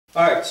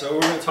Alright, so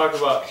we're going to talk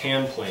about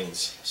hand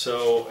planes.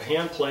 So a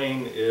hand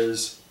plane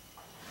is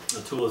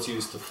a tool that's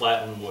used to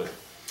flatten wood.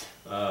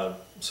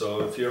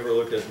 So if you ever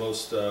look at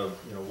most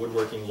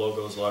woodworking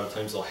logos, a lot of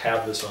times they'll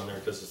have this on there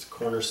because it's a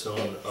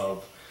cornerstone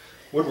of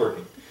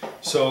woodworking.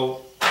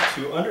 So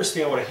to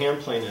understand what a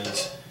hand plane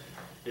is,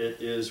 it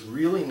is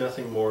really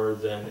nothing more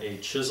than a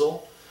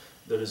chisel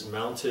that is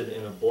mounted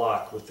in a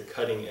block with the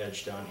cutting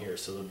edge down here.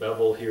 So the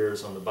bevel here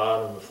is on the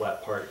bottom, the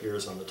flat part here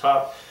is on the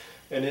top,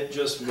 and it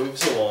just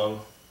moves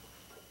along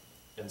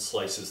and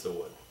slices the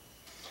wood.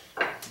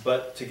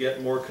 But to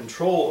get more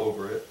control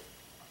over it,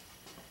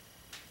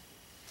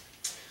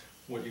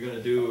 what you're going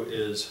to do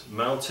is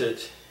mount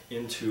it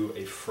into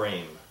a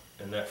frame,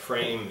 and that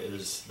frame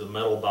is the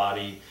metal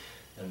body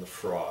and the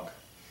frog.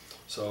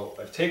 So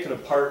I've taken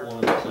apart one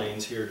of the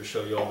planes here to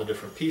show you all the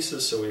different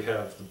pieces. So we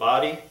have the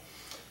body,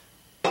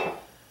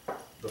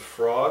 the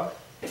frog,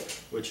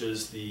 which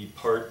is the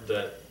part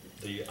that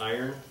the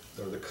iron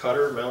or the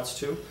cutter mounts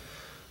to.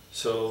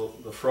 So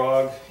the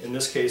frog, in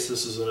this case,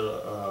 this is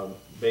a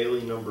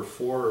Bailey number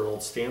 4 or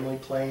Old Stanley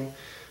plane.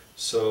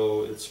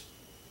 So it's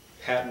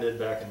patented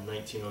back in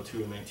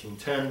 1902 and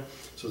 1910.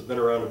 So it's been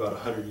around about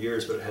 100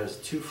 years, but it has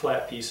 2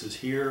 flat pieces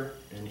here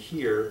and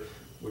here,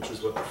 which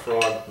is what the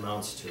frog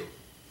mounts to.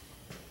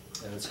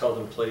 And it's held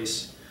in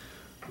place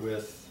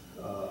with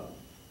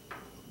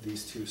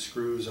these 2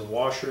 screws and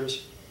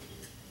washers.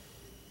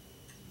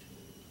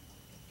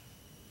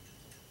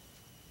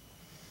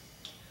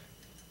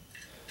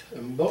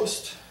 And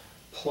most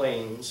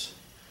planes,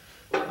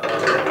 the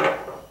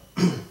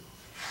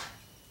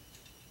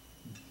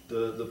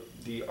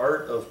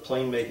art of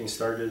plane making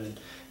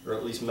started, or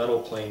at least metal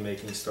plane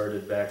making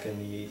started back in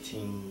the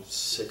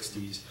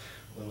 1860s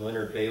when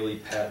Leonard Bailey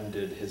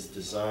patented his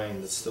design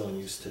that's still in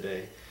use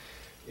today.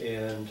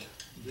 And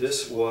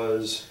this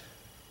was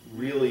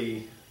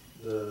really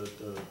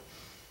that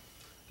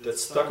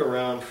stuck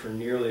around for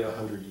nearly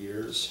 100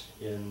 years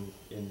in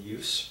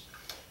use.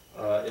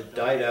 It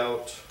died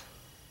out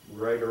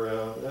right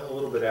around, a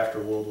little bit after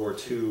World War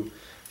II,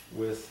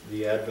 with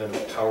the advent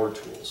of power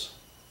tools.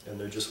 And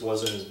there just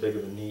wasn't as big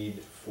of a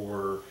need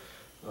for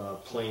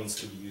planes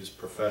to be used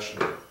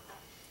professionally.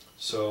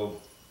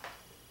 So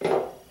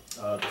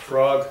the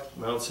frog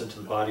mounts into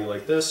the body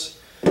like this.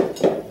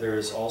 There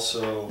is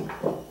also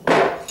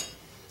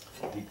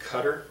the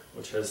cutter,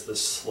 which has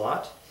this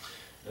slot,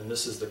 and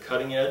this is the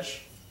cutting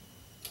edge.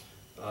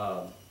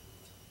 The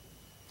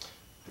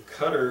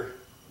cutter,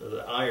 or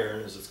the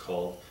iron as it's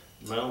called,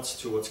 mounts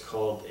to what's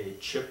called a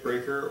chip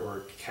breaker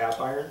or cap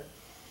iron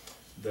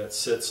that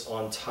sits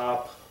on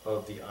top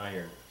of the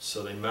iron.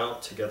 So they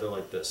mount together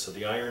like this. So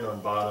the iron on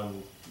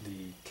bottom,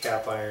 the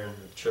cap iron,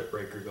 the chip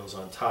breaker goes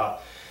on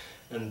top.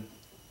 And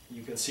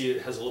you can see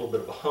it has a little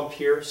bit of a hump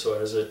here, so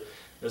as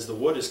the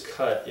wood is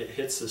cut, it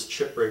hits this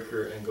chip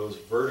breaker and goes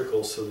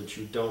vertical so that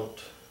you don't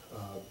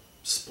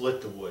split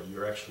the wood.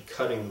 You're actually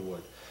cutting the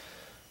wood.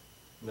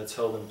 And that's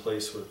held in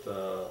place with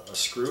a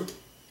screw.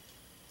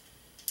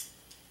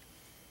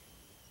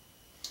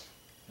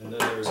 And then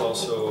there's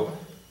also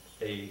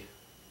a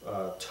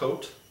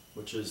tote,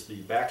 which is the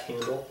back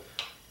handle,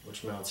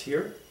 which mounts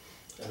here,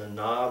 and a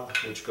knob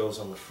which goes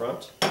on the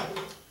front.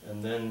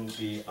 And then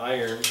the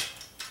iron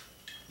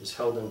is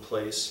held in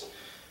place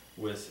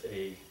with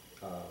a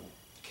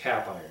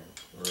cap iron,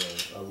 or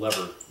a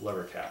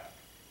lever cap.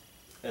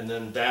 And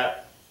then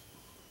that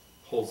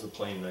holds the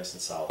plane nice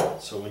and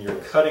solid. So when you're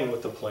cutting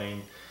with the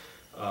plane,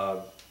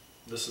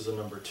 this is a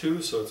number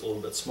 2, so it's a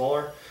little bit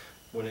smaller.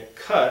 When it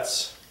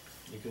cuts,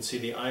 you can see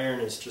the iron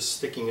is just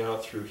sticking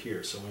out through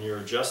here. So when you're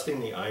adjusting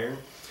the iron,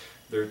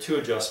 there are 2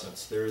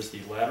 adjustments. There is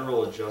the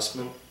lateral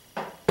adjustment,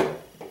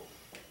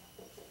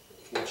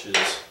 which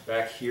is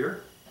back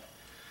here.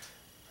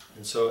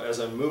 And so as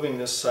I'm moving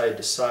this side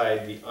to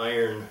side, the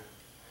iron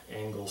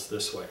angles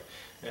this way.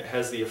 It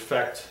has the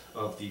effect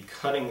of the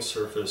cutting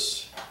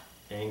surface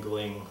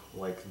angling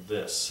like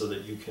this so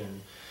that you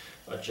can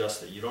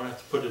adjust it. You don't have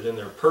to put it in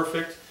there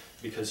perfect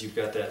because you've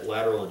got that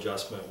lateral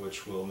adjustment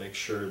which will make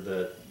sure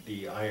that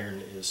the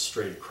iron is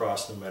straight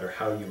across no matter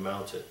how you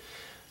mount it.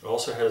 It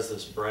also has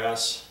this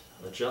brass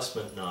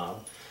adjustment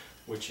knob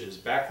which is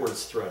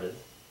backwards threaded.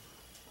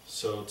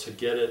 So to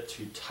get it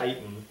to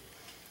tighten,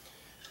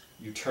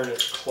 you turn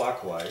it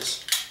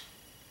clockwise.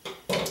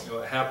 And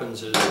what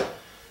happens is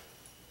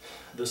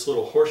this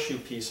little horseshoe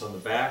piece on the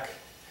back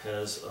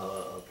has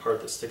a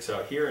part that sticks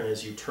out here, and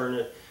as you turn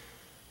it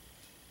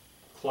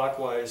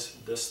clockwise,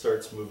 this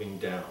starts moving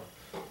down.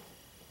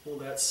 Well,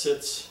 that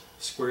sits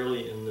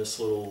squarely in this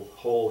little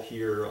hole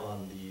here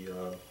on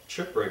the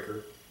chip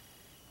breaker,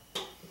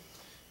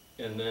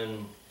 and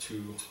then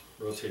to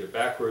rotate it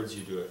backwards,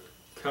 you do it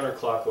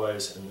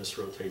counterclockwise, and this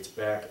rotates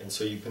back, and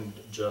so you can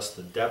adjust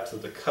the depth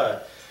of the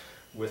cut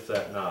with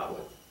that knob.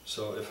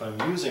 So if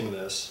I'm using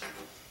this,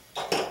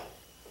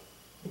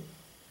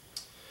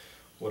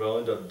 what I'll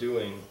end up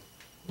doing,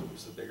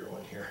 use the bigger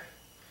one here,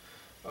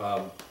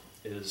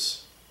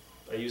 is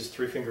I use a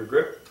 3-finger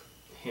grip,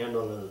 hand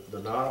on the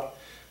knob,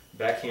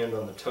 back hand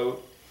on the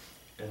tote,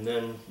 and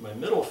then my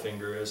middle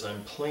finger, as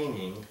I'm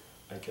planing,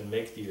 I can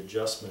make the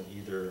adjustment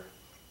either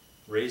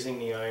raising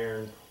the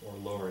iron or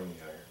lowering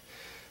the iron.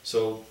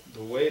 So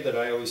the way that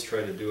I always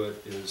try to do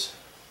it is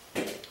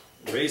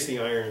raise the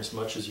iron as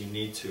much as you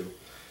need to,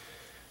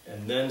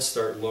 and then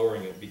start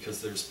lowering it,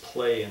 because there's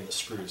play in the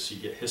screws. So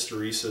you get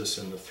hysteresis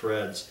in the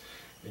threads,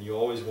 and you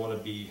always want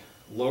to be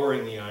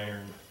lowering the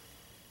iron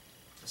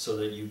so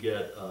that you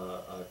get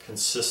a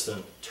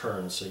consistent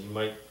turn. So you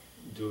might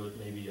do it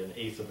maybe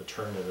 1/8 of a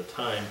turn at a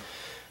time,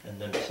 and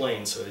then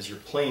plane. So as you're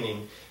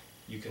planing,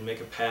 you can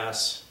make a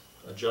pass,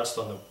 adjust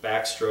on the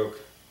backstroke,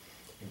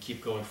 and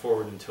keep going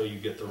forward until you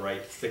get the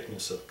right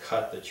thickness of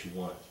cut that you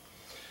want.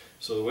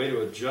 So the way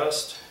to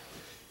adjust,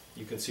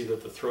 you can see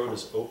that the throat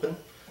is open,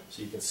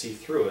 so you can see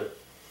through it.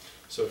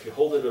 So if you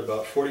hold it at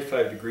about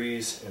 45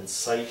 degrees and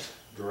sight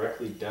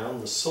directly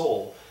down the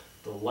sole,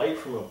 the light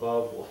from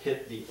above will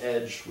hit the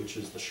edge, which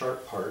is the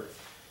sharp part.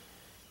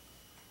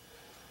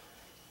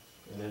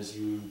 And as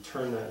you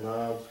turn that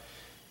knob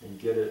and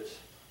get it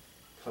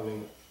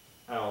coming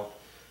out,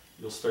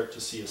 you'll start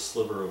to see a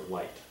sliver of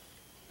light.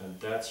 And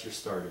that's your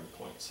starting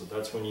point. So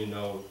that's when you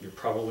know you're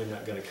probably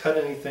not going to cut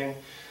anything,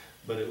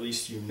 but at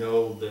least you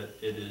know that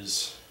it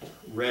is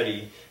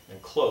ready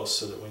and close,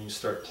 so that when you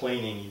start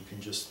planing, you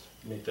can just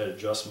make that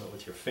adjustment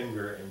with your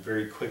finger and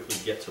very quickly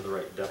get to the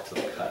right depth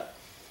of cut.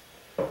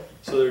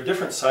 So there are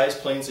different size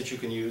planes that you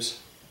can use.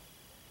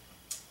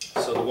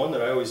 So the one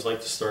that I always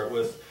like to start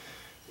with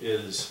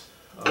is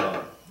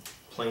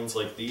planes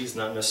like these,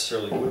 not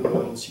necessarily wooden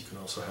ones. You can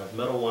also have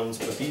metal ones,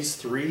 but these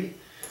three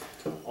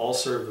all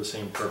serve the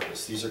same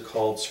purpose. These are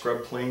called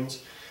scrub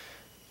planes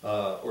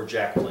or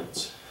jack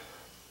planes.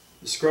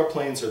 The scrub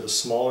planes are the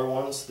smaller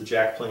ones. The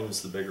jack plane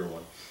is the bigger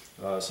one.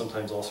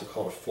 Sometimes also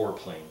called a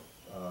foreplane,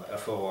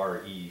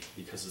 F-O-R-E,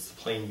 because it's the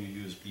plane you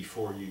use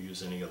before you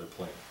use any other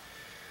plane.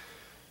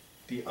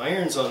 The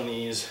irons on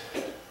these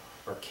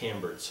are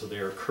cambered, so they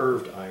are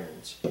curved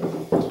irons.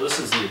 So this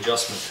is the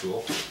adjustment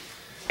tool.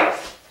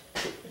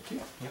 Thank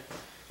you.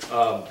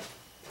 Yep.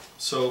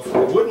 So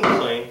for a wooden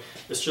plane,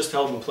 it's just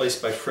held in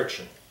place by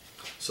friction.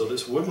 So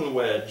this wooden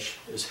wedge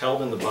is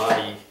held in the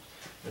body,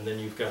 and then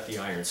you've got the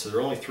iron. So there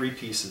are only 3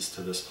 pieces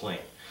to this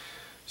plane.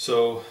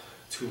 So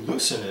to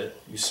loosen it,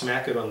 you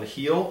smack it on the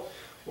heel,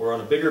 or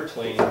on a bigger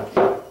plane,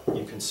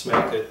 you can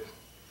smack it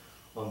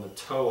on the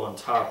toe on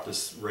top.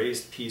 This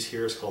raised piece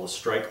here is called a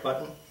strike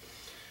button.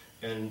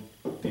 And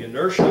the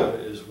inertia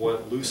is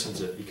what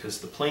loosens it, because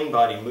the plane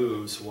body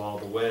moves while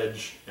the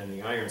wedge and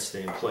the iron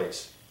stay in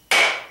place.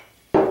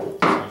 So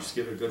you just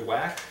give it a good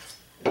whack,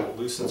 and it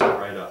loosens it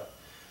right up.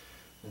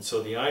 And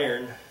so the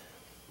iron,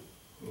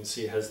 you can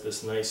see, it has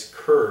this nice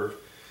curve.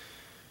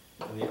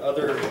 And the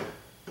other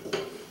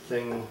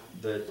thing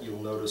that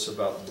you'll notice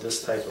about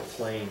this type of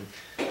plane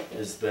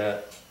is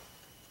that,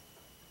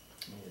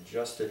 let me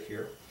adjust it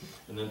here,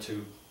 and then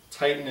to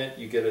tighten it,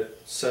 you get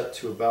it set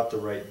to about the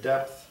right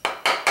depth,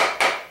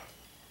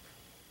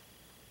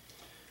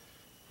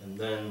 and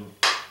then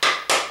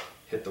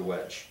hit the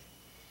wedge.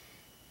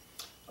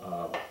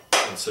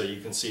 And so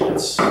you can see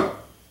it's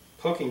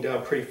poking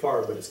down pretty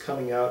far, but it's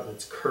coming out and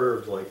it's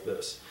curved like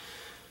this.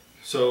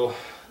 So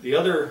the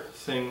other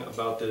thing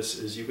about this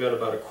is you've got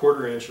about a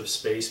 1/4 inch of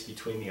space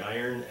between the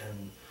iron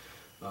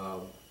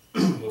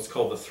and what's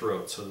called the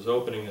throat. So this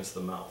opening is the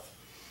mouth.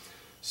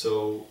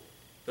 So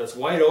that's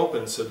wide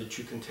open so that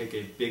you can take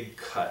a big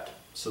cut.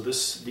 So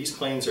these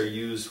planes are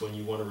used when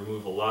you want to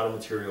remove a lot of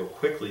material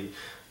quickly,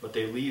 but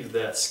they leave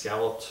that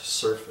scalloped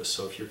surface.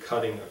 So if you're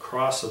cutting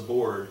across a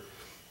board,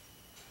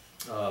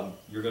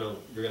 you're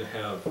gonna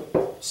have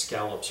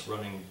scallops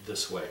running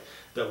this way.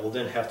 That will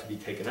then have to be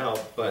taken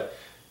out, but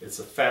it's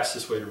the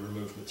fastest way to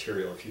remove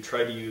material. If you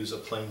try to use a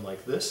plane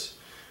like this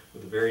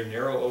with a very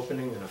narrow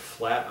opening and a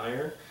flat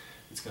iron,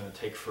 it's going to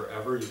take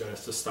forever. You're going to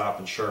have to stop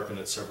and sharpen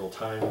it several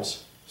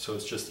times. So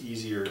it's just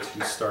easier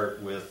to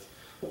start with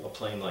a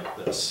plane like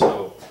this.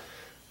 So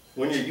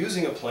when you're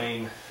using a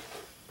plane,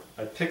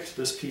 I picked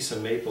this piece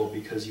of maple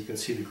because you can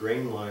see the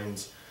grain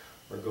lines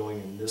are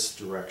going in this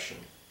direction.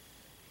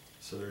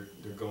 So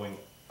they're going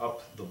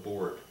up the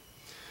board.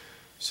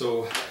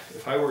 So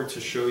if I were to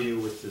show you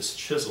with this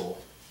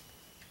chisel,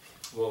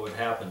 what would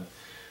happen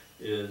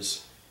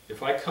is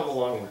if I come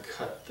along and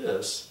cut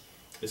this,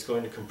 it's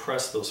going to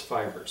compress those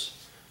fibers.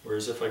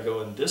 Whereas if I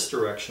go in this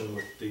direction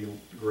with the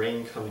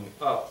grain coming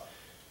up,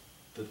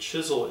 the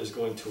chisel is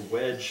going to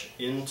wedge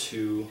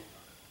into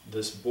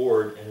this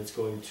board, and it's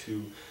going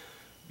to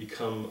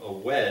become a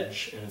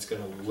wedge, and it's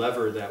going to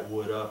lever that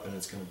wood up, and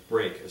it's going to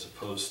break, as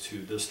opposed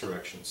to this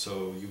direction.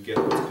 So you get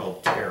what's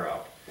called tear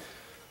out.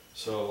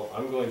 So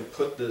I'm going to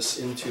put this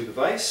into the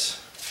vise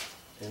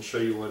and show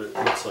you what it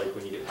looks like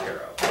when you get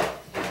tear out.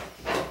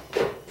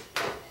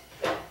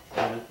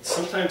 And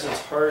sometimes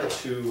it's hard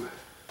to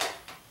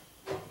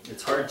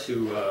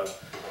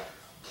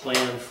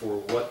plan for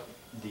what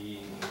the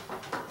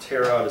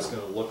tear out is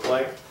going to look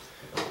like,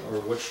 or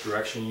which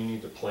direction you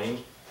need to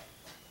plane,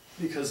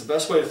 because the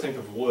best way to think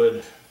of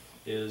wood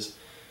is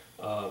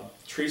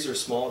trees are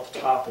small at the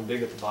top and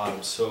big at the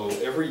bottom. So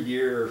every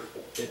year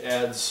it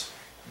adds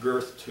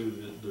girth to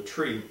the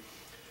tree.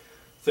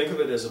 think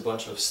of it as a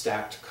bunch of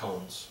stacked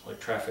cones, like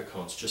traffic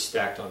cones, just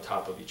stacked on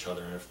top of each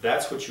other. And if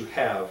that's what you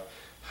have,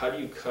 how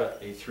do you cut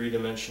a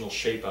three-dimensional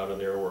shape out of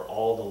there where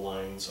all the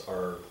lines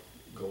are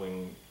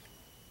going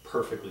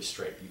perfectly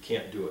straight? You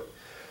can't do it.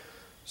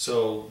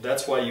 So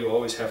that's why you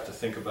always have to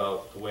think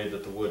about the way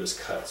that the wood is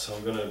cut. So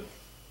I'm gonna,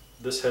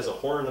 this has a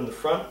horn in the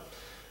front,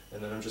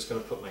 and then I'm just gonna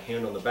put my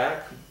hand on the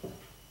back.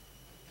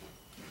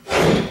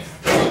 And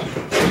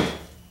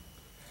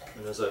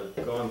as I've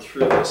gone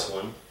through this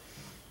one,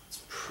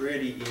 it's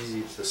pretty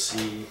easy to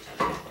see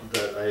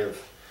that I have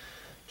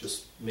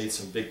just made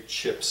some big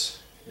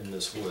chips in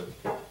this wood.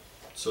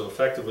 So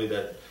effectively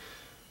that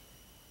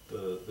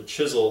the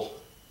chisel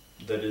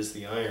that is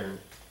the iron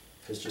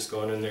has just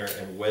gone in there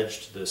and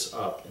wedged this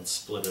up and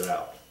split it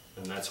out.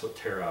 And that's what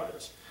tear out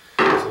is.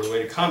 So the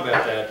way to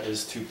combat that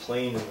is to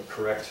plane in the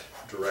correct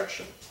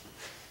direction.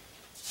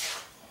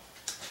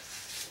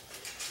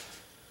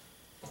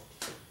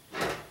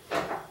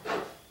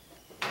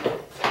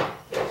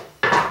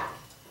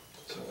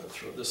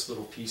 This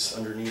little piece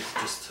underneath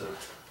just to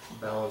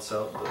balance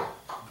out the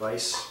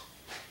vise.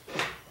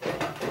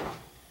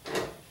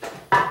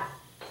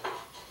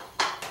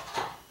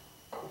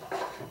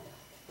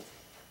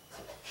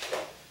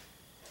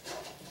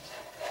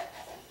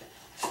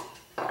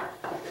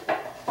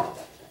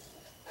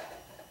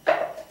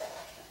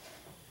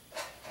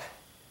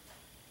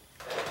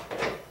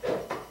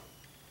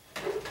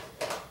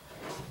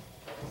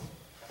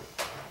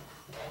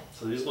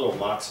 So these little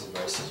locks and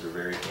vices are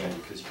very handy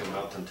because you can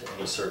mount them to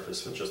any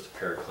surface with just a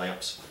pair of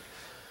clamps.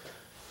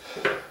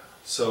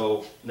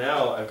 So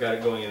now I've got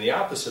it going in the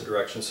opposite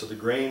direction, so the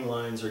grain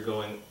lines are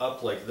going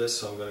up like this,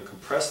 so I'm going to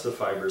compress the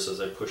fibers as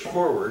I push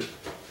forward.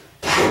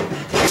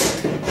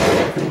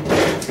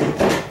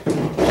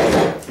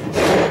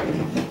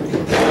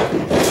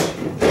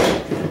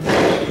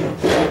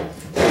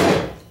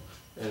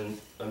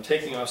 And I'm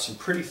taking off some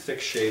pretty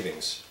thick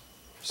shavings.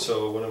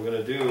 So what I'm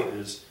going to do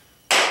is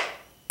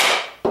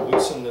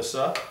loosen this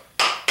up,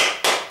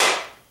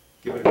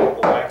 give it a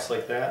couple whacks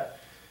like that.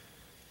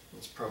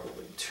 It's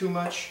probably too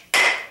much.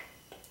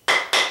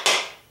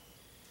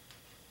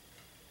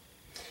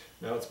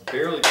 Now it's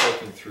barely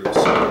poking through,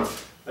 so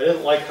I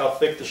didn't like how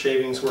thick the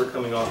shavings were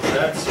coming off of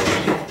that, so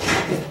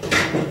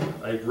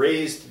I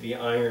raised the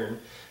iron,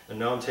 and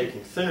now I'm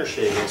taking thinner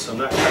shavings, so I'm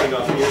not cutting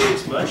off nearly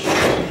as much,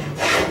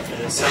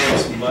 and it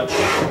sounds much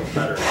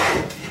better.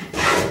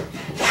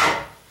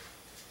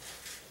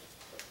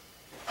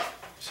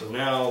 So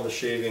now the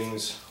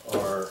shavings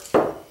are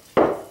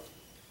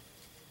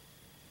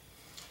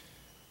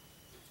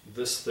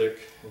this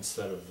thick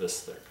instead of this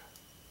thick.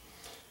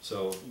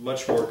 So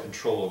much more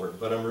control over it,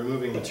 but I'm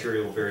removing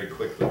material very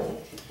quickly.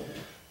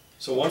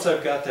 So once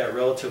I've got that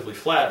relatively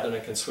flat, then I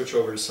can switch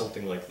over to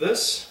something like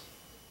this,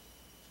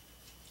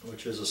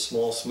 which is a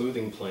small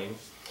smoothing plane.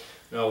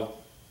 Now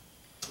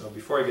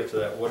before I get to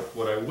that,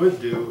 what I would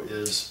do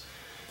is,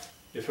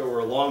 if it were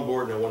a long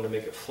board and I wanted to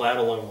make it flat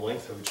along the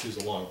length, I would choose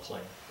a long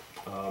plane.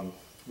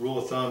 Rule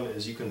of thumb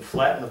is you can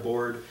flatten a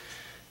board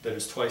that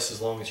is twice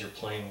as long as your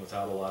plane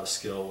without a lot of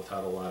skill,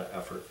 without a lot of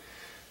effort,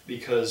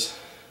 because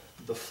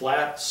the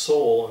flat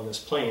sole on this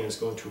plane is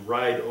going to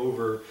ride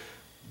over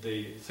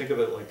the, think of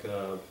it like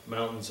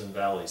mountains and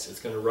valleys.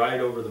 It's going to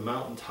ride over the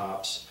mountain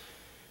tops,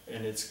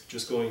 and it's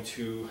just going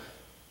to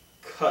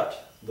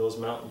cut those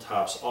mountain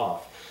tops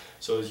off.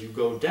 So as you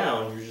go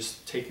down, you're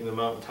just taking the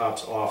mountain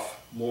tops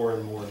off more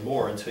and more and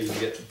more until you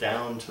get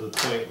down to the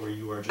point where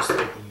you are just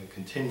taking a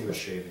continuous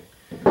shaving.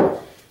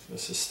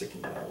 This is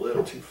sticking out a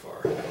little too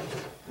far.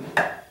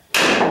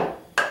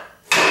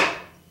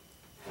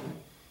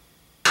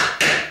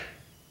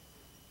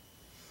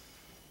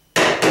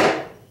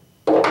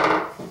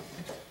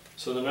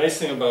 So the nice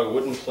thing about a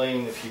wooden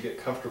plane, if you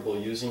get comfortable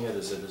using it,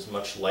 is it is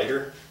much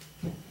lighter.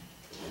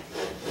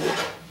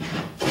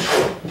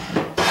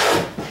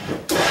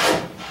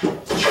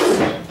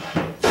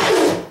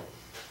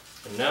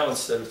 And now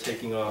instead of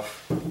taking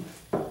off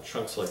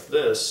chunks like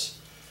this,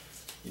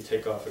 you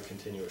take off a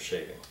continuous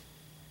shaving.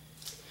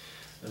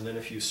 And then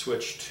if you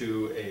switch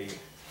to a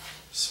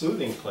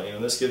smoothing plane,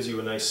 and this gives you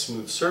a nice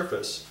smooth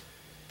surface,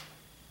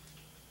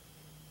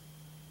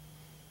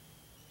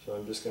 so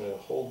I'm just going to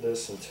hold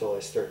this until I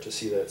start to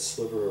see that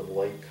sliver of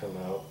light come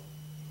out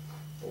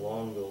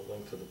along the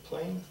length of the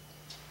plane.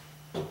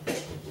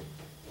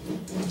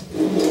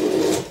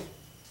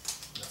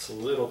 That's a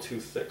little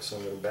too thick, so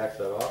I'm going to back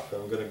that off.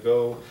 And I'm going to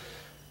go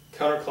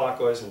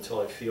counterclockwise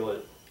until I feel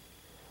it.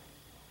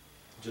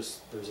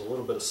 Just, there's a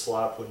little bit of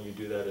slop when you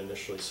do that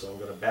initially, so I'm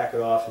going to back it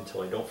off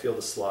until I don't feel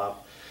the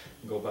slop,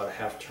 and go about a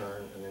half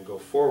turn, and then go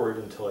forward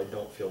until I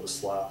don't feel the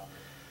slop.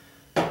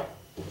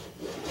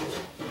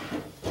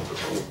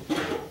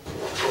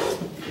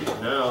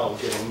 Now I'm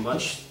getting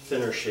much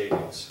thinner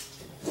shavings.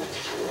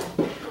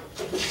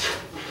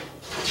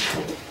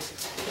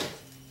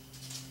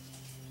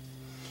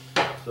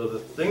 So the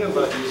thing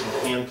about using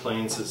hand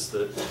planes is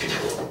that,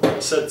 like I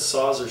said,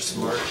 saws are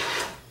smart,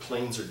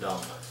 planes are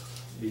dumb,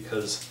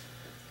 because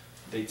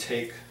they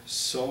take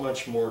so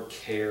much more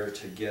care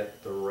to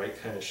get the right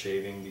kind of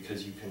shaving,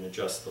 because you can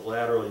adjust the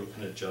lateral, you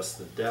can adjust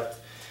the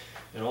depth,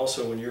 and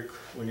also when you're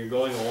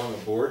going along a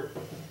board,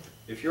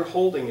 if you're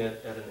holding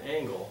it at an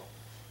angle,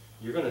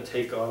 you're going to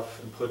take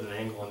off and put an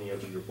angle on the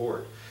edge of your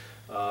board.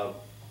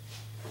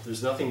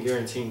 There's nothing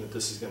guaranteeing that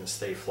this is going to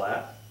stay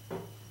flat,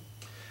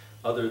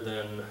 other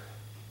than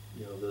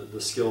the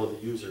skill of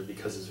the user,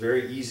 because it's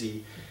very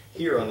easy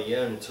here on the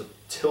end to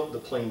tilt the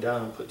plane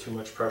down and put too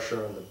much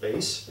pressure on the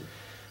base,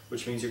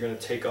 which means you're going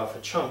to take off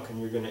a chunk and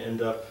you're going to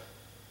end up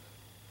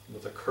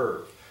with a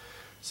curve.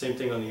 Same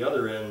thing on the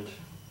other end.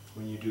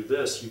 When you do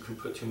this, you can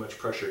put too much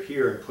pressure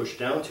here and push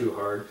down too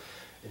hard,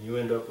 and you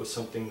end up with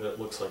something that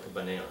looks like a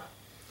banana.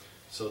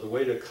 So the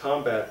way to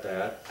combat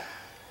that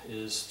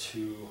is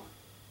to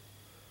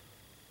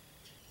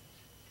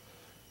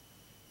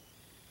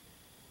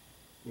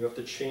you have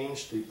to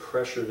change the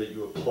pressure that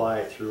you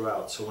apply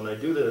throughout. So when I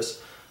do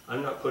this,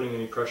 I'm not putting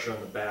any pressure on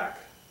the back.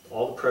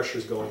 All the pressure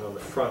is going on the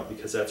front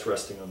because that's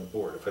resting on the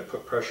board. If I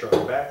put pressure on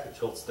the back, it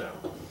tilts down.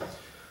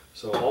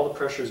 So all the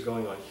pressure is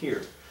going on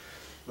here.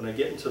 When I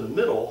get into the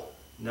middle,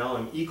 now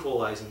I'm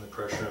equalizing the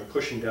pressure. I'm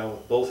pushing down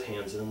with both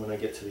hands, and then when I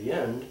get to the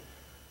end,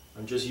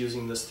 I'm just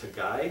using this to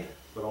guide,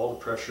 but all the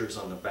pressure is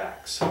on the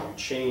back. So you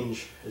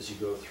change as you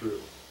go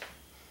through.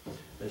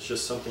 It's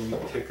just something you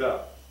pick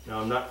up. Now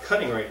I'm not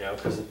cutting right now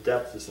because the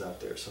depth is not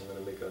there, so I'm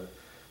going to make a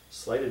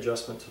slight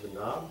adjustment to the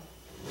knob.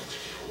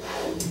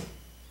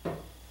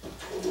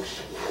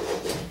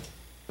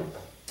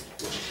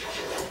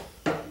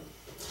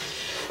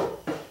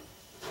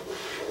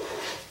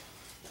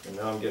 And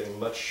now I'm getting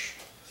much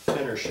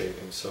thinner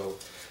shavings. So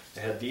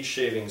I had these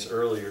shavings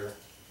earlier.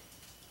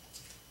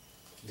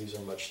 These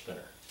are much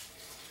thinner.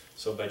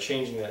 So by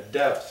changing that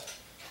depth,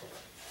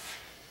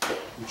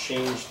 you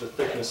change the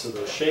thickness of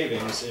those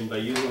shavings, and by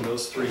using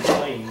those three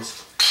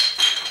planes,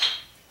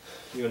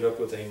 you end up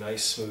with a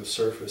nice smooth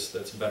surface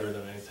that's better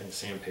than anything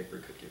sandpaper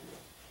could give you.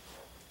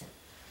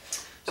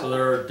 So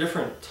there are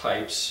different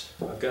types.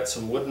 I've got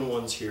some wooden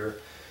ones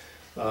here.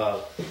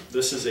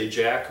 This is a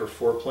jack or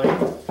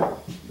 4-plane.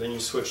 Then you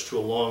switch to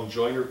a long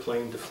joiner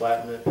plane to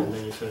flatten it, and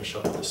then you finish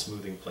up with a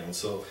smoothing plane.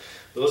 So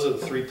those are the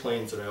 3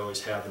 planes that I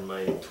always have in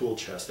my tool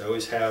chest. I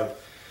always have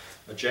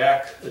a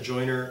jack, a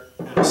joiner,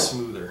 and a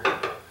smoother.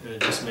 And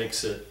it just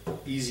makes it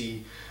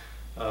easy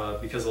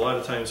because a lot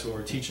of times when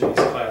we're teaching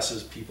these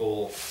classes,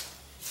 people,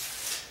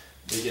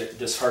 they get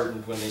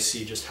disheartened when they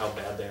see just how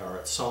bad they are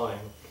at sawing.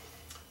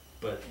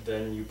 But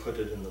then you put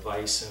it in the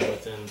vise, and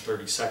within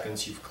 30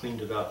 seconds you've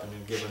cleaned it up and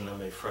you've given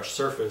them a fresh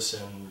surface,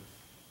 and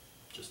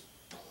just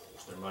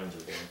their minds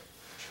are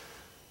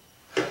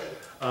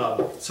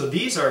blown. So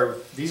these are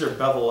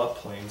bevel up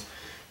planes.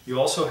 You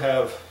also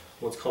have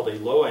what's called a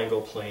low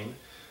angle plane.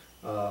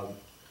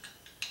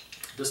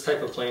 This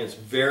type of plane is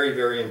very,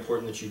 very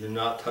important that you do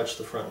not touch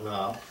the front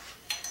knob,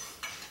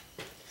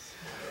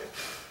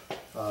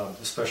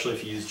 especially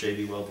if you use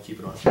JB Weld to keep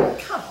it on.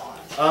 Come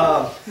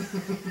on.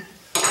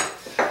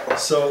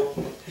 So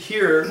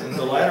here,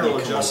 the lateral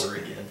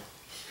adjustment.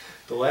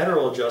 The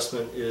lateral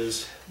adjustment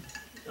is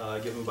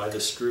given by the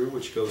screw,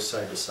 which goes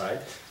side to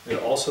side. It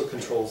also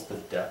controls the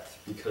depth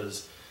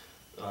because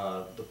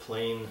the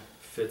plane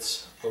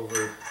fits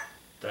over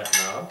that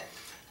knob,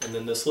 and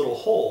then this little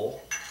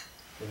hole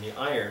in the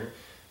iron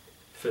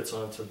fits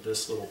onto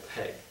this little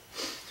peg.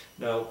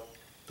 Now,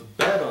 the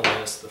bed on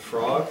this, the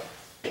frog,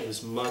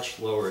 is much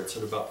lower. It's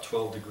at about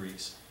 12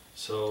 degrees.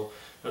 So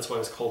that's why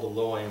it's called a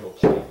low angle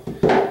plane.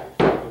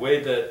 The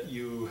way that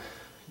you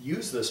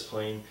use this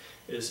plane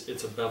is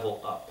it's a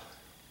bevel up.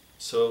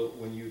 So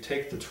when you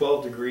take the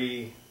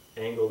 12-degree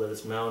angle that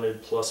it's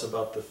mounted plus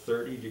about the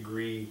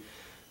 30-degree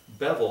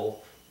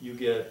bevel, you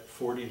get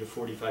 40 to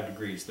 45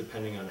 degrees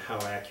depending on how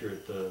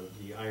accurate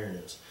the iron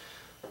is.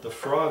 The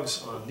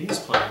frogs on these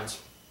planes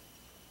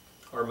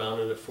are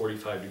mounted at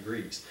 45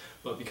 degrees,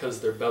 but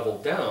because they're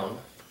beveled down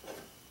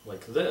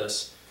like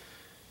this,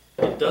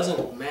 it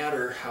doesn't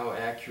matter how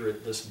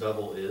accurate this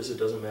bevel is, it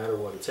doesn't matter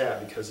what it's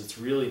at, because it's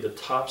really the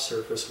top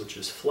surface, which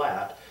is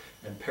flat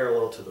and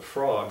parallel to the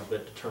frog,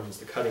 that determines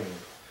the cutting angle.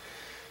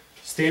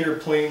 Standard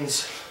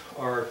planes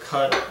are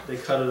cut, they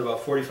cut at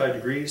about 45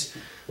 degrees.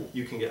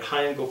 You can get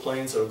high angle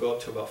planes that will go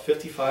up to about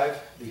 55.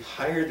 The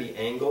higher the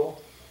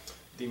angle,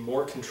 the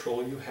more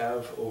control you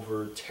have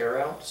over tear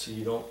out, so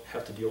you don't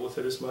have to deal with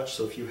it as much.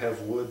 So if you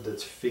have wood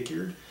that's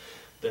figured,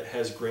 that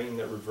has grain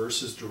that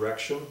reverses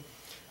direction,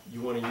 you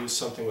want to use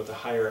something with a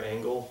higher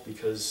angle,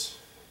 because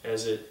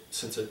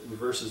since it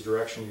reverses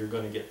direction, you're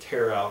going to get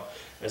tear out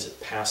as it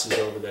passes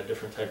over that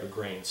different type of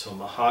grain. So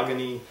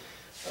mahogany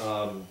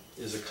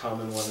is a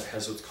common one that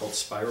has what's called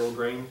spiral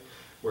grain,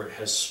 where it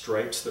has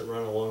stripes that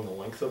run along the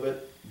length of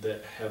it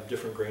that have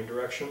different grain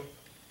direction.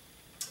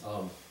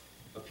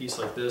 A piece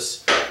like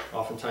this,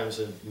 oftentimes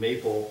in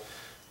maple,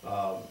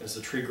 as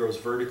the tree grows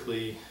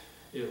vertically,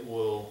 it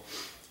will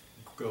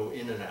go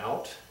in and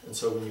out, and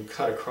so when you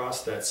cut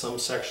across that, some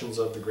sections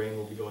of the grain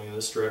will be going in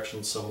this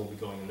direction, some will be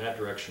going in that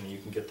direction, and you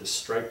can get this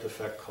striped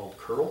effect called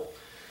curl,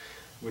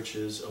 which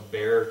is a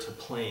bare to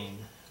plane,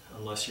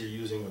 unless you're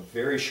using a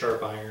very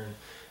sharp iron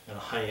and a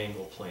high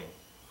angle plane.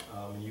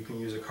 You can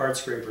use a card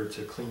scraper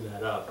to clean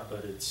that up,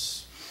 but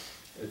it's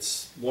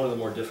one of the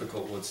more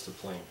difficult woods to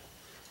plane.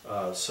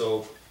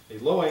 So a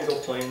low angle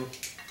plane,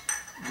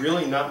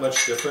 really not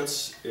much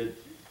difference.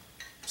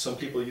 Some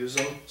people use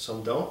them,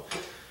 some don't,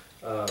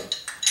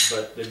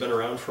 but they've been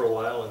around for a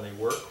while and they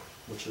work,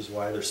 which is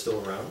why they're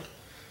still around.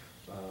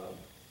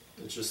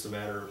 It's just a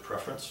matter of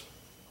preference.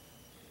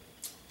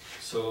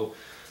 So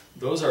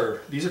these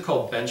are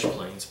called bench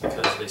planes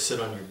because they sit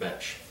on your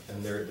bench,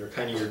 and they're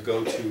kind of your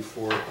go-to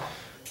for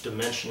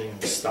dimensioning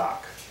the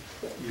stock.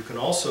 You can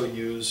also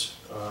use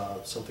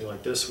something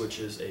like this, which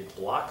is a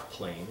block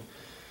plane.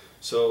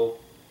 So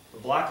the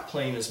block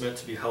plane is meant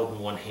to be held in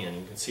one hand.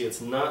 You can see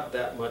it's not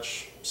that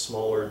much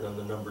smaller than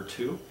the number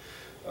 2.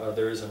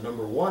 There is a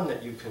number 1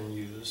 that you can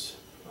use,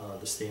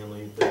 the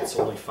Stanley, that's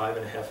only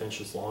 5.5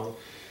 inches long.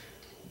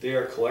 They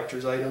are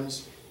collector's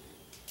items.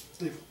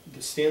 The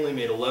Stanley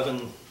made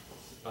 11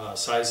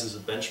 sizes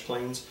of bench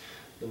planes.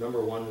 The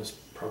number 1 is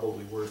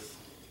probably worth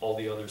all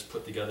the others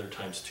put together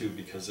times 2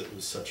 because it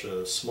was such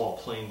a small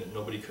plane that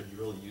nobody could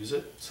really use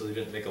it. So they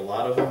didn't make a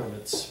lot of them, and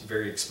it's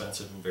very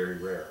expensive and very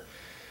rare.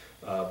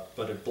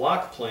 But a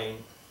block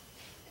plane,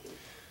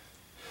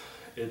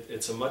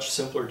 it's a much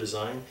simpler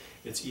design.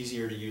 It's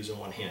easier to use in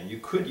one hand. You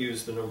could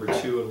use the number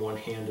 2 in one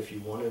hand if you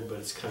wanted, but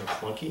it's kind of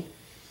clunky.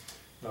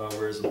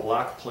 Whereas a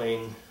block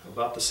plane,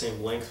 about the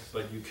same length,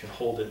 but you can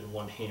hold it in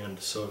one hand.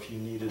 So if you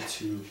needed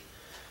to,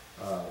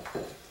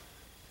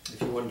 if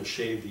you wanted to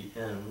shave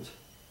the end,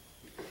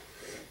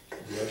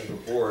 the edge of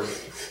the board,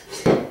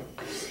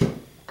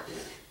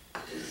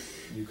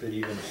 you could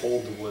even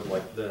hold the wood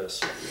like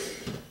this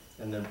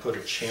and then put a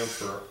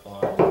chamfer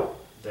on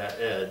that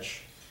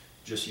edge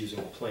just using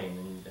a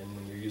plane. And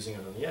when you're using it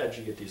on the edge,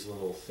 you get these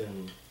little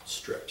thin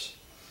strips.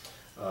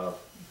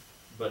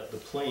 But the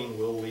plane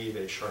will leave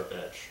a sharp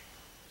edge.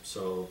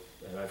 So,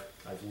 and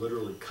I've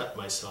literally cut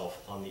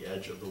myself on the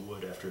edge of the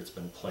wood after it's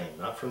been planed,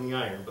 not from the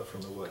iron, but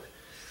from the wood.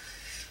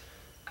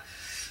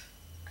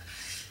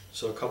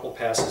 So a couple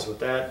passes with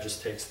that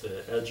just takes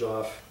the edge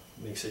off,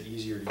 makes it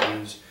easier to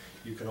use.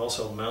 You can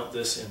also mount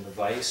this in the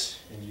vise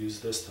and use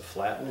this to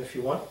flatten if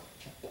you want.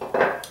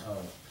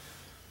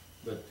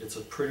 But it's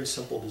a pretty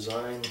simple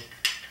design.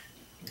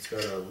 It's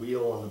got a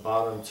wheel on the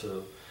bottom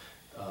to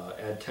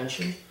add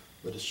tension,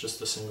 but it's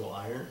just a single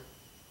iron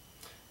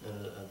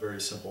and a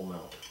very simple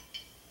mount.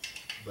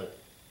 But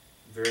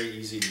very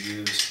easy to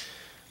use.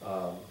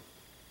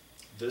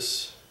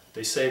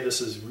 They say this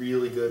is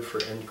really good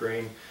for end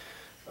grain.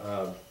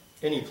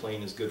 Any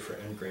plane is good for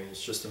end grain.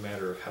 It's just a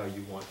matter of how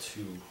you want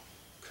to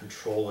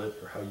control it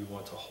or how you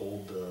want to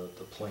hold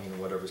the plane or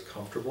whatever's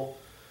comfortable.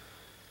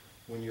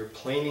 When you're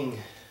planing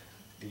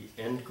the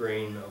end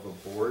grain of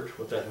a board,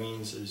 what that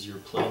means is you're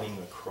planing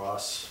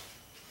across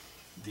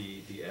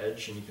the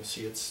edge, and you can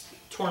see it's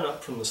torn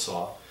up from the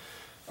saw.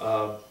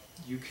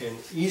 You can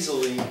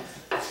easily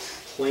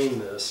plane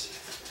this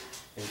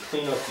and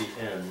clean up the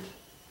end,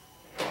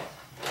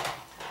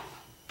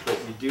 but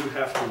you do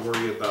have to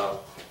worry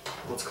about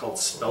what's called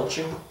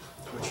spelching,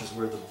 which is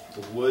where the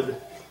wood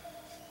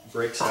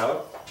breaks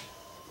out.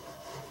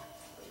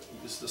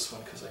 I'll use this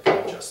one because I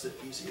can adjust it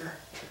easier.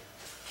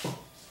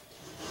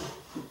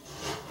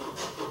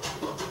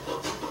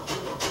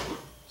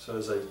 So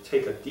as I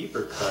take a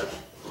deeper cut,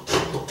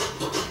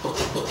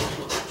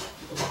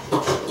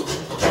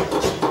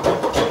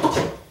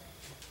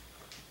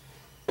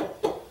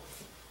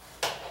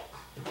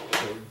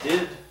 I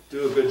did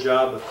do a good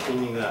job of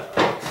cleaning that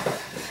up.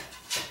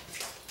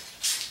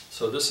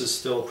 So this is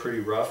still pretty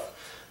rough.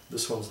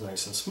 This one's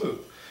nice and smooth.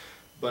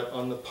 But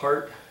on the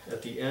part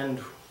at the end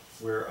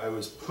where I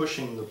was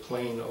pushing the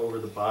plane over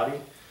the body,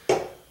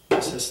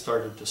 this has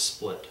started to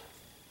split.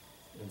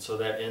 And so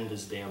that end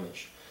is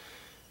damaged.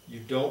 You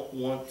don't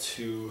want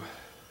to,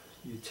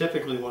 you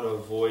typically want to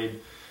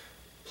avoid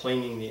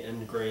planing the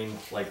end grain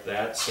like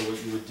that. So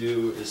what you would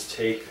do is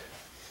take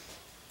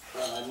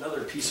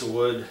another piece of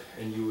wood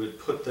and you would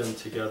put them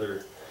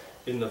together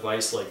in the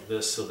vise like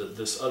this, so that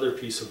this other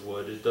piece of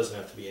wood, it doesn't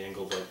have to be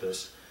angled like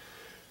this,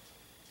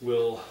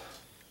 will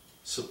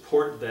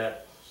support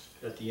that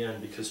at the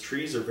end, because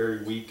trees are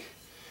very weak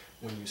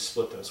when you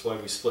split them. That's why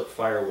we split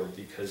firewood,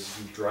 because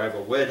you drive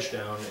a wedge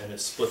down and it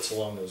splits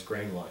along those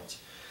grain lines.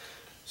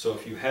 So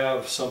if you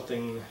have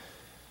something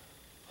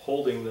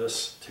holding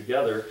this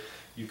together,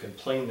 you can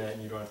plane that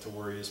and you don't have to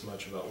worry as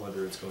much about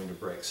whether it's going to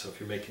break. So if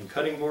you're making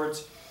cutting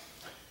boards,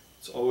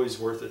 it's always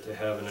worth it to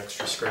have an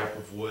extra scrap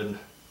of wood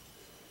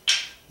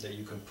that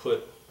you can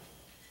put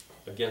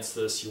against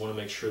this. You want to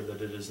make sure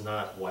that it is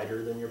not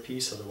wider than your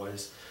piece,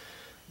 otherwise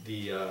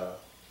the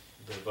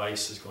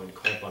vise is going to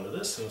clamp onto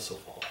this and this will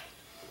fall.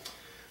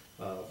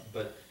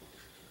 But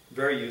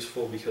very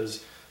useful,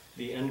 because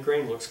the end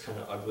grain looks kind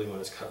of ugly when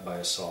it's cut by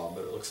a saw,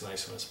 but it looks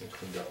nice when it's been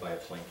cleaned up by a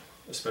plane,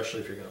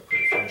 especially if you're going to put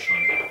a finish on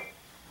it.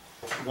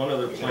 One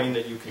other plane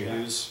that you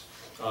can use,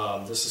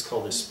 this is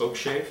called a spoke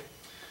shave.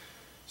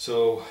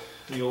 So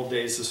in the old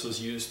days, this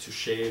was used to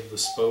shave the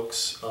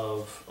spokes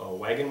of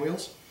wagon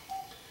wheels.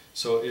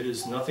 So it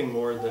is nothing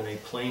more than a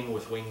plane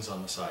with wings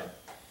on the side.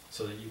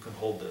 so that you can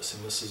hold this.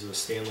 And this is a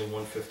Stanley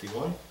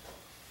 151,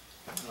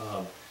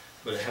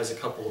 but it has a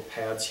couple of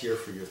pads here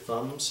for your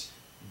thumbs.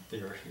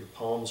 Your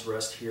palms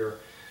rest here,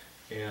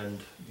 and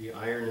the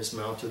iron is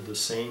mounted the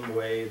same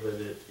way that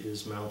it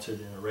is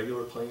mounted in a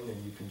regular plane,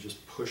 and you can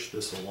just push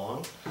this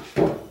along.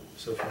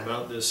 So if you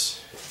mount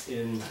this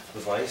in the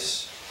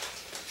vise,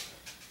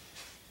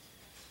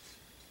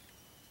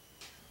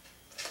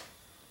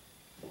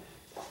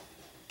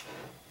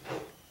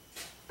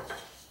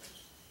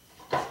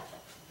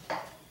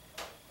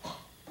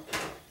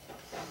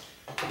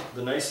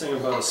 the nice thing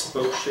about a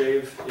spoke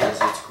shave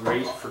is it's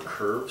great for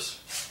curves.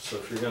 So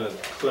if you're going to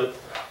put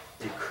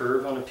a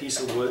curve on a piece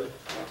of wood,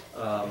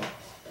 a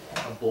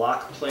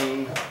block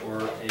plane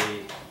or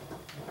a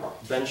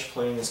bench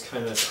plane is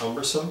kind of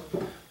cumbersome,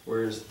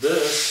 whereas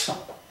this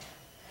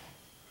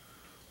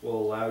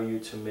will allow you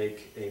to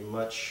make a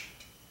much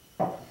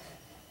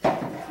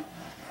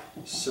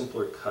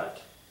simpler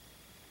cut.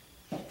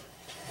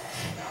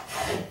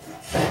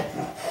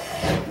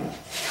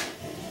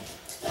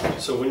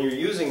 So when you're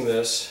using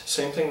this,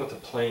 same thing with the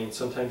plane,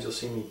 sometimes you'll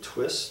see me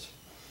twist.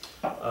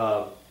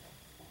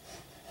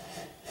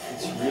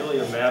 It's really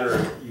a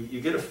matter,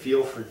 you get a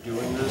feel for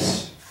doing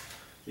this,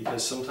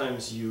 because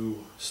sometimes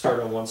you start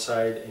on one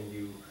side and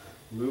you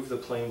move the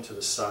plane to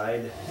the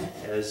side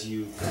as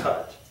you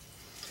cut.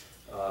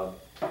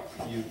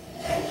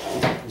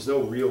 There's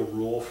no real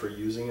rule for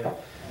using it,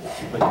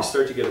 but you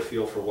start to get a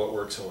feel for what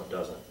works and what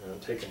doesn't. And I'm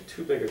taking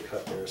too big a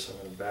cut there, so I'm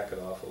going to back it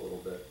off a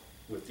little bit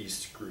with these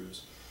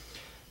screws.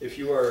 If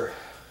you are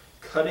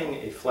cutting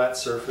a flat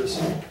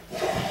surface,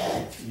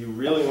 you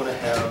really want to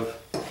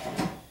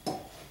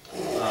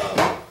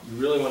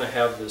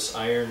have this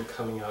iron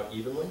coming out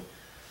evenly.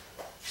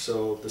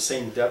 So the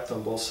same depth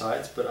on both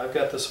sides, but I've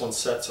got this one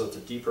set so it's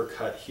a deeper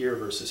cut here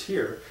versus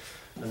here,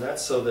 and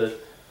that's so that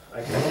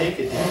I can take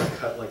a deeper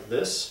cut like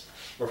this,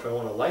 or if I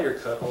want a lighter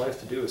cut, all I have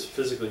to do is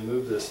physically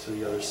move this to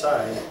the other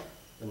side,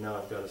 and now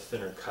I've got a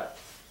thinner cut.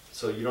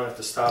 So you don't have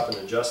to stop and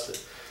adjust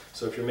it.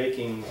 So if you're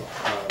making,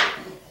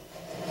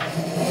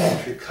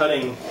 if you're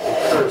cutting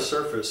a curved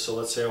surface, so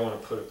let's say I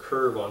want to put a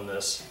curve on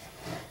this,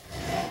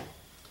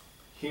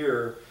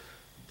 here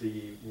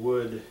the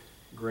wood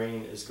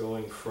grain is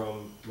going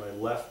from my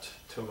left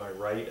to my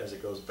right as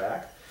it goes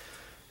back.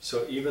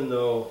 So even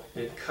though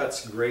it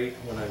cuts great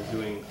when I'm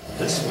doing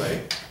this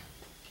way,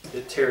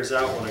 it tears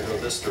out when I go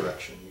this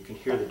direction. You can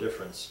hear the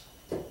difference.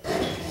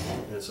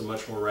 And it's a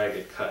much more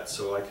ragged cut.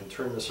 So I can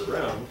turn this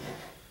around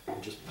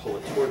and just pull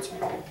it towards me.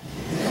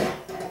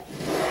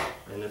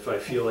 And if I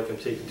feel like I'm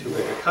taking too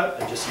big a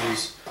cut, I just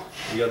use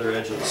the other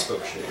edge of the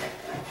spoke shave.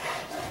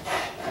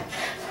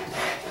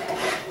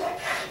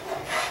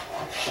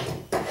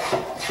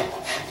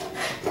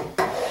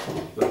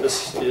 But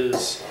this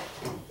is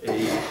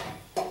a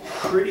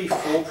pretty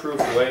foolproof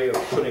way of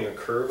putting a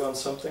curve on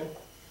something.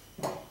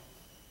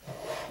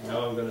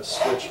 Now I'm going to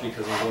switch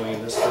because I'm going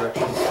in this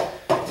direction.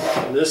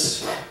 And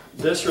this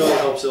really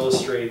helps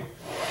illustrate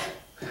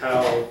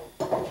how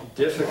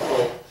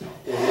difficult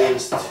it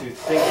is to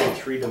think in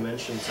 3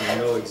 dimensions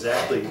and know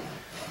exactly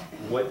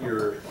what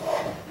you're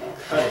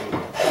cutting.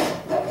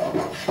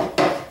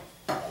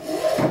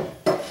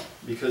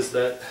 Because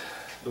the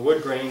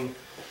wood grain,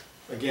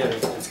 again,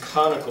 it's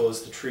conical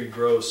as the tree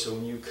grows, so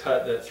when you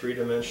cut that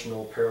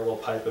 3-dimensional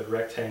parallelepiped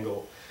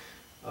rectangle,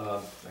 I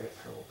got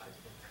parallelepiped.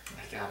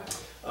 I got it.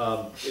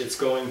 It's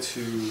going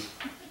to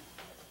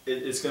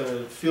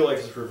feel like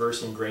it's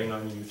reversing grain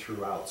on you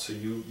throughout. So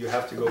you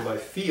have to go by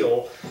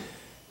feel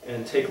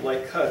and take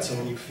light cuts, and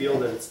when you feel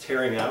that it's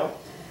tearing out,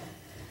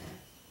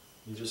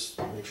 you just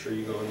make sure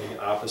you go in the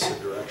opposite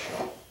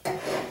direction.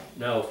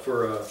 Now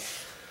for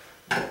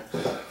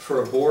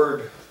a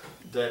board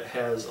that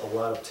has a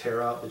lot of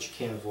tear out that you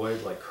can't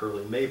avoid, like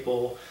curly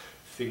maple,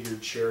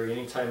 figured cherry,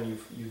 anytime you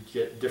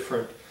get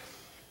different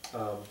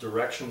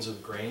directions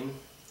of grain,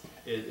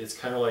 it's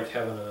kind of like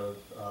having a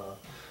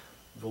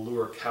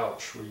velour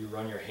couch where you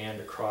run your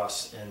hand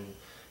across and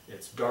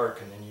it's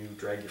dark, and then you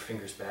drag your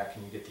fingers back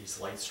and you get these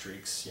light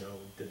streaks. You know,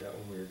 we did that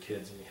when we were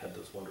kids, and we had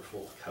those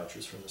wonderful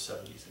couches from the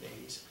 70s and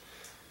 80s.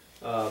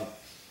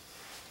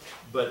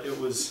 But it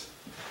was,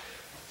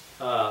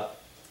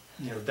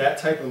 that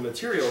type of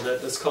material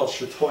that's called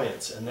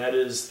chatoyance, and that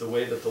is the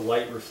way that the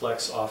light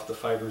reflects off the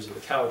fibers of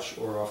the couch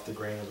or off the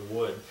grain of the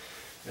wood.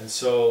 And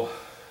so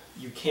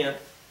you can't,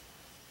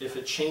 if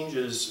it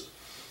changes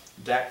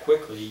that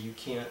quickly, you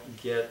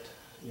can't get,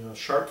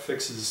 sharp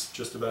fixes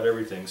just about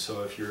everything.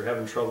 So if you're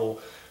having trouble,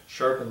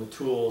 sharpen the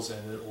tools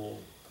and it will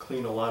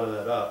clean a lot of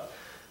that up.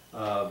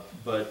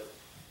 But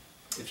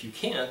if you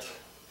can't,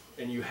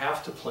 and you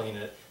have to plane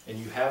it, and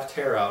you have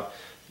tear out,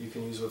 you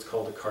can use what's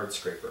called a card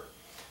scraper.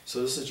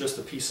 So this is just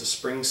a piece of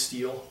spring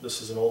steel.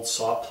 This is an old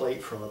saw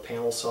plate from a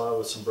panel saw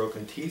with some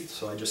broken teeth,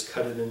 so I just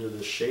cut it into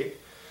this shape.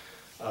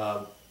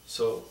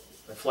 So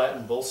I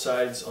flattened both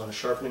sides on a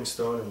sharpening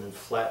stone and then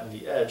flattened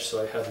the edge,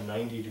 so I have a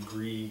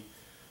 90-degree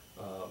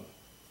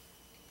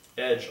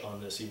edge on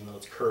this. Even though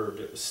it's curved,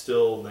 it was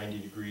still 90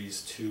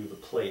 degrees to the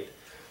plate.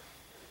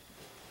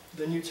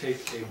 then you take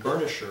a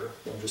burnisher.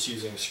 I'm just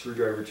using a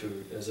screwdriver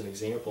as an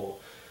example,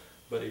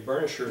 but a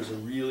burnisher is a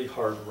really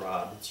hard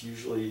rod. It's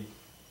usually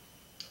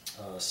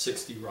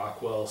 60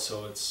 Rockwell,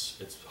 so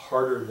it's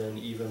harder than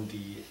even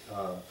the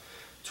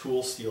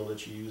tool steel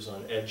that you use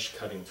on edge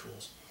cutting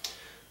tools.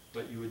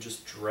 But you would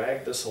just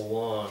drag this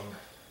along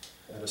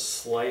at a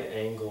slight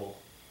angle,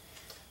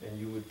 and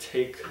you would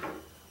take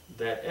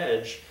that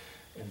edge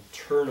and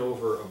turn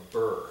over a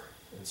burr.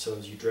 And so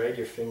as you drag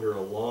your finger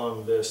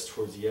along this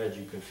towards the edge,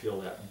 you can feel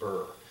that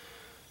burr.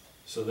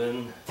 So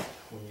then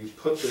when you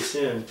put this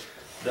in,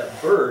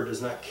 that burr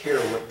does not care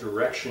what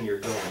direction you're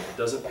going. It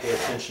doesn't pay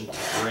attention to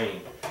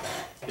grain.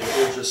 It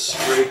will just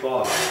scrape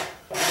off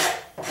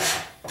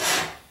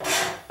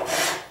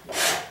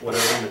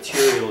whatever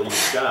material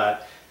you've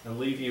got and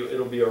leave you,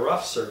 it'll be a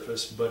rough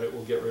surface, but it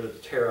will get rid of the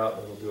tear out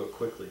and it'll do it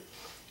quickly.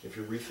 If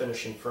you're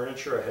refinishing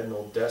furniture, I had an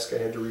old desk I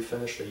had to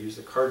refinish, I used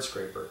a card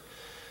scraper.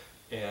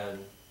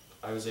 And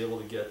I was able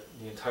to get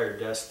the entire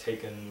desk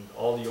taken,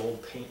 all the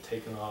old paint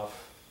taken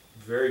off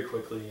very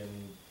quickly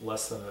in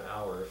less than an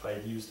hour. If I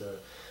had used a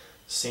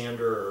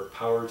sander or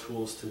power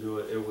tools to do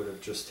it, it would have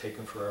just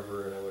taken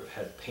forever and I would have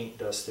had paint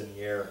dust in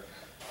the air.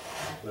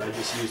 But I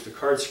just used a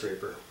card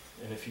scraper.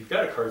 And if you've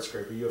got a card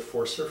scraper, you have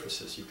 4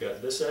 surfaces. You've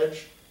got this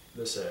edge,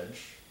 this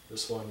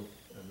one,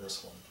 and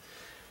this one.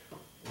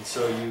 And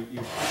so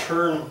you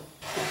turn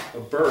a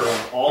burr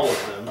on all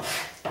of them,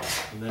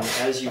 and then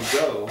as you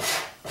go,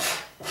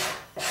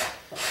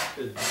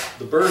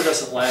 the burr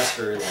doesn't last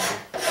very long.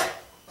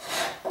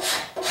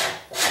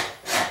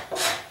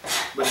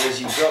 But as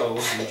you go,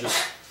 you're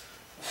just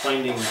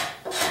finding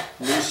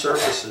new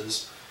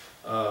surfaces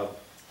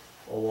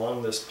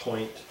along this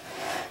point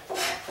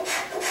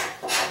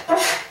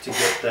to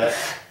get that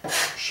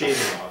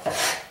shaving off.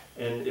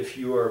 And if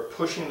you are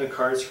pushing the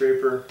card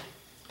scraper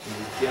and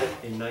you get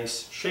a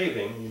nice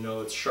shaving, you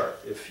know it's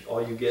sharp. If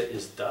all you get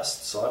is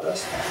dust,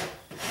 sawdust,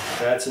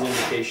 that's an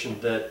indication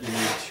that you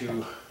need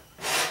to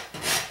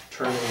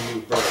turn a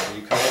new burr.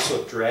 You can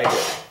also drag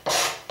it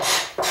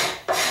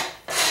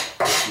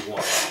if you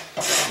want.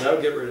 And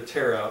that'll get rid of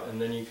tear out, and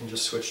then you can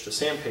just switch to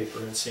sandpaper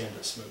and sand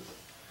it smooth.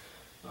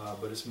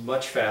 But it's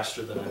much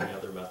faster than any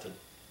other method.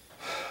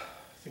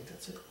 I think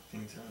that's it.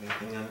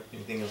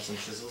 Anything else on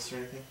chisels or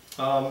anything?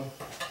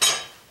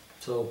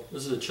 So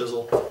this is a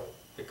chisel.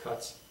 It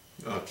cuts.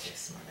 Okay,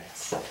 smart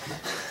ass.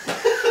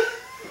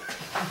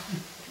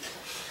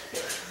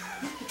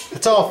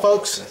 That's all,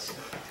 folks.